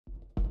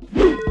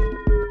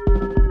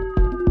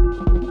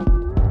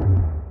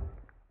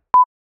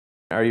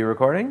Are you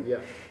recording? Yeah.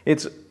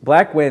 It's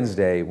Black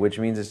Wednesday, which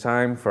means it's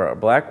time for a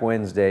Black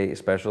Wednesday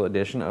special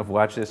edition of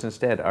Watch This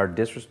Instead, our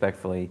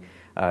disrespectfully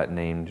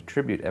named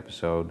tribute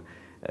episode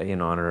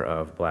in honor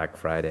of Black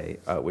Friday,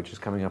 which is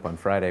coming up on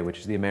Friday, which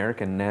is the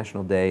American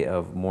National Day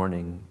of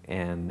Mourning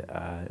and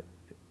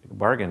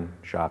bargain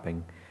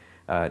shopping,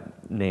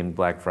 named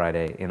Black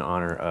Friday in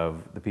honor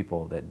of the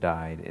people that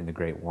died in the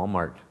Great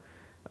Walmart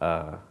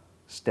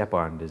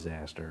step-on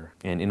disaster,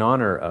 and in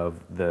honor of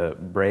the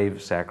brave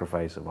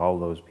sacrifice of all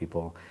those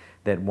people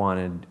that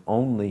wanted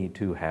only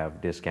to have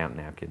discount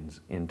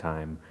napkins in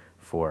time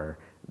for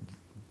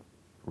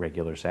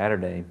regular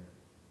Saturday,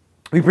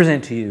 we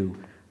present to you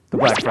the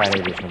Black Friday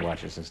edition of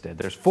Watch This Instead.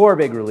 There's 4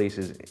 big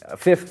releases, a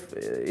 5th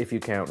if you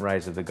count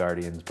Rise of the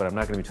Guardians, but I'm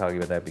not going to be talking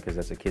about that because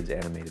that's a kid's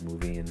animated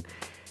movie, and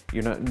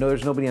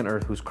there's nobody on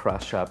earth who's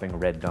cross-shopping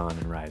Red Dawn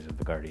and Rise of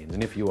the Guardians.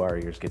 And if you are,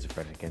 you're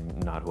schizophrenic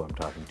and not who I'm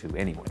talking to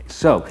anyway.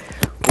 So,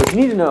 what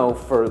you need to know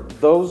for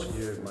those...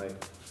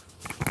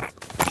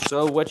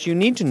 So, what you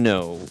need to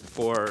know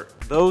for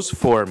those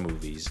 4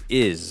 movies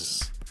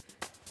is...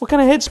 What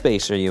kind of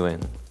headspace are you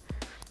in?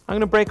 I'm going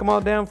to break them all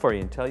down for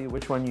you and tell you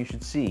which one you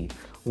should see.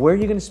 Where are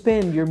you going to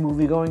spend your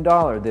movie-going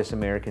dollar this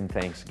American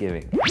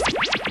Thanksgiving?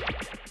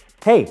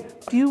 Hey,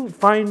 do you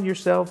find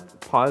yourself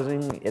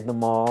pausing at the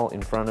mall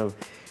in front of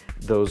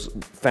those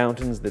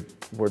fountains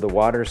where the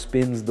water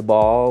spins the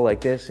ball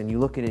like this, and you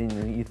look at it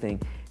and you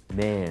think,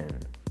 man,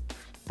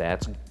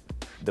 that's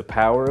the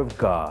power of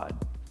God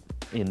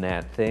in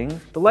that thing.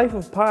 The Life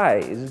of Pi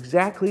is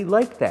exactly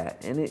like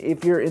that, and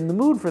if you're in the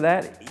mood for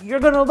that, you're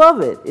gonna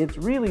love it. It's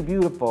really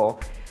beautiful.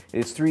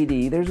 It's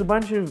 3D. There's a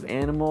bunch of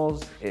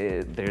animals,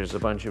 there's a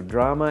bunch of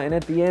drama, and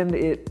at the end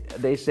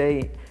they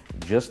say,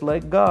 just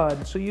like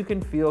God, so you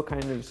can feel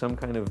some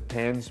kind of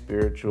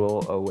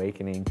pan-spiritual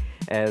awakening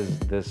as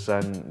the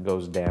sun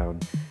goes down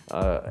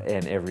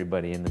and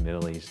everybody in the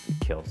Middle East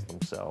kills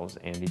themselves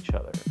and each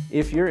other.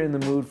 If you're in the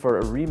mood for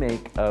a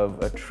remake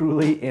of a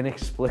truly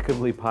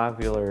inexplicably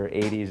popular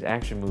 80s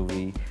action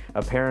movie,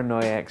 a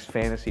paranoiac's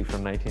fantasy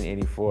from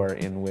 1984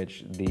 in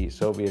which the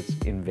Soviets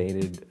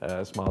invaded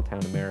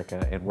small-town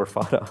America and were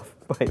fought off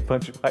by a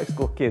bunch of high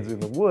school kids in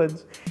the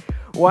woods,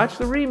 watch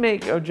the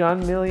remake of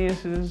John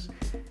Milius's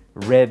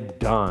Red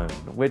Dawn,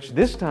 which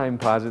this time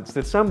posits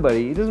that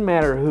somebody, it doesn't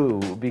matter who,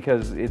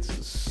 because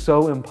it's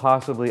so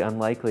impossibly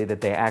unlikely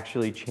that they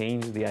actually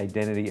changed the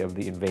identity of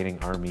the invading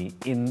army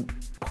in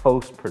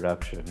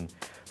post-production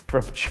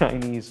from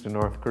Chinese to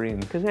North Korean.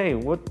 Because hey,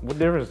 what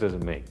difference does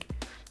it make?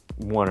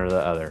 One or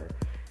the other.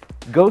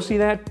 Go see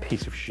that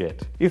piece of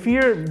shit. If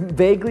you're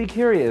vaguely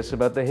curious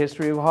about the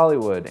history of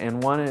Hollywood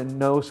and want to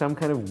know some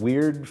kind of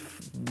weird,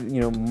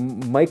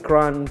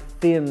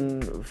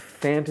 micron-thin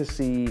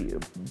fantasy,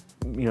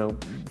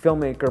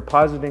 filmmaker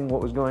positing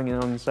what was going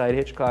on inside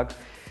Hitchcock's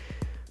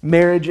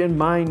marriage and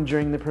mind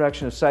during the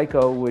production of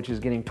Psycho, which is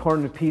getting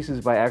torn to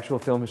pieces by actual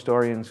film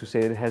historians who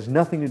say it has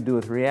nothing to do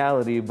with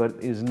reality, but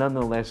is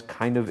nonetheless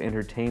kind of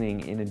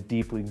entertaining in a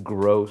deeply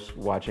gross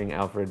watching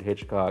Alfred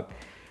Hitchcock,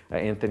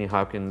 Anthony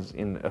Hopkins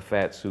in a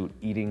fat suit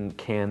eating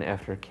can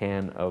after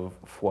can of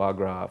foie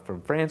gras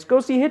from France, go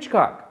see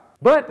Hitchcock.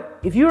 But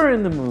if you're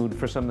in the mood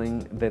for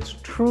something that's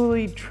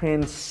truly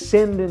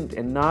transcendent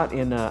and not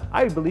in a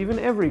I believe in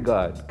every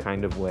god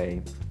kind of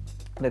way,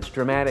 that's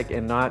dramatic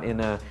and not in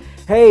a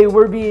hey,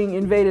 we're being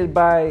invaded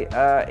by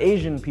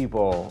Asian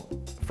people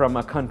from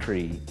a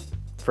country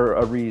for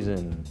a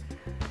reason.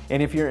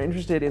 And if you're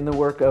interested in the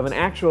work of an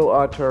actual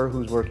auteur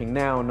who's working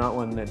now, not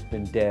one that's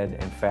been dead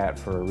and fat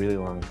for a really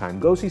long time,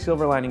 go see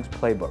Silver Linings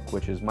Playbook,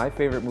 which is my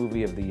favorite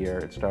movie of the year.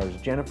 It stars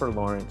Jennifer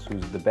Lawrence,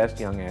 who's the best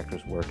young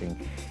actress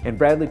working, and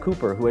Bradley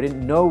Cooper, who I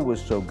didn't know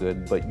was so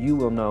good, but you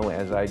will know,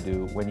 as I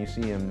do, when you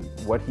see him,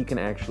 what he can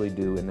actually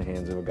do in the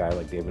hands of a guy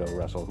like David O.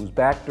 Russell, who's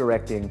back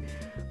directing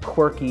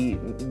quirky,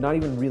 not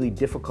even really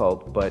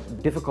difficult,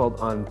 but difficult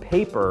on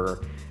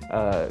paper,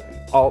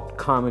 alt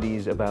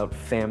comedies about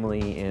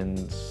family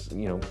and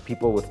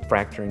people with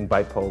fracturing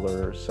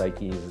bipolar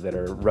psyches that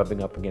are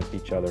rubbing up against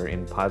each other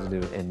in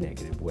positive and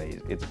negative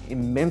ways. It's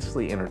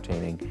immensely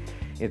entertaining.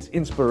 It's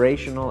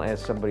inspirational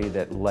as somebody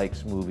that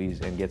likes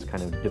movies and gets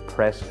kind of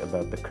depressed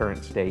about the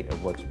current state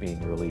of what's being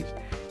released.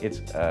 It's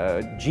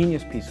a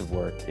genius piece of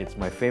work. It's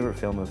my favorite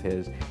film of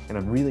his, and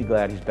I'm really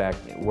glad he's back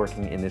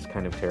working in this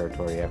kind of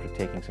territory after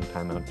taking some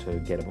time out to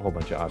get a whole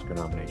bunch of Oscar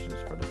nominations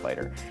for The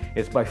Fighter.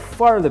 It's by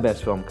far the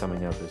best film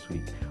coming out this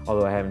week,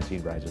 although I haven't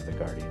seen Rise of the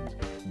Guardians,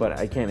 but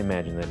I can't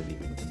imagine that it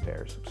even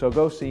compares. So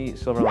go see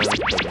Silver Linings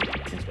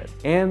Playbook instead.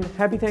 And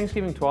happy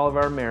Thanksgiving to all of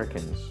our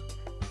Americans.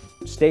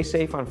 Stay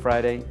safe on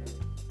Friday.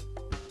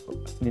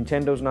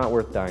 Nintendo's not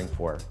worth dying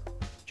for.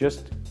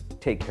 Just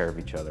take care of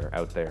each other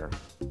out there.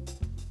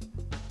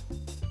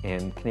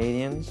 And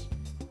Canadians,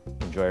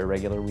 enjoy a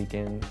regular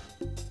weekend,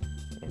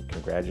 and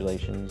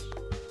congratulations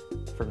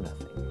for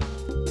nothing.